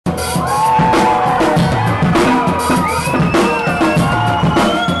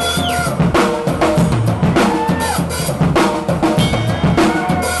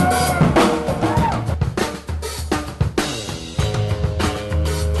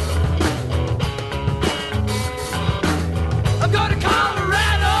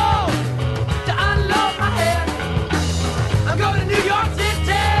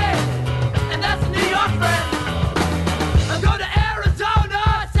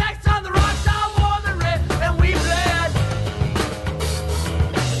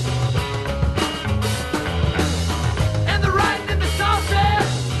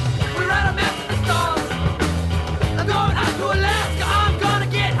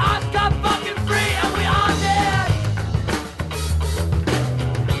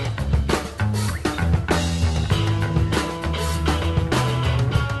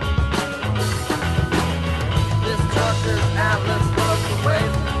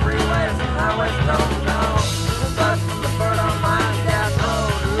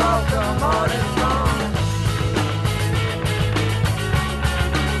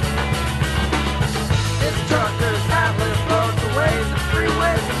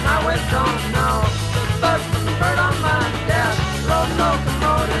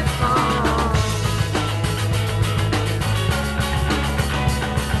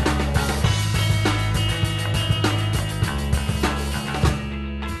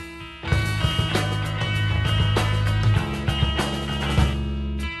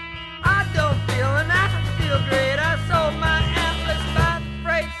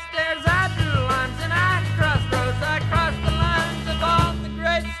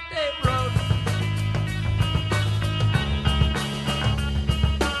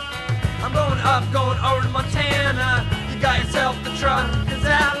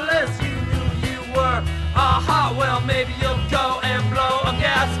ha, well maybe you'll go and blow a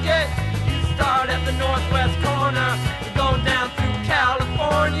gasket. You start at the northwest corner, you're going down through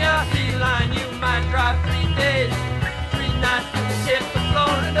California. Beeline, you might drive 3 days, 3 nights to the tip of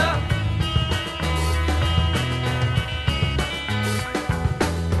Florida.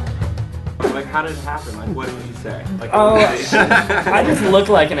 Like, how did it happen? Like, what did you say? Like, I just look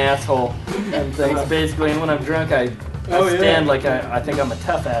like an asshole and things, basically. And when I'm drunk, I stand like I think I'm a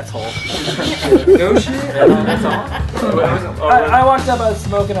tough asshole. No shit? Yeah, that's all. I walked up, I was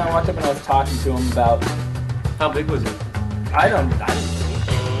smoking, I walked up and I was talking to him about... How big was he? I didn't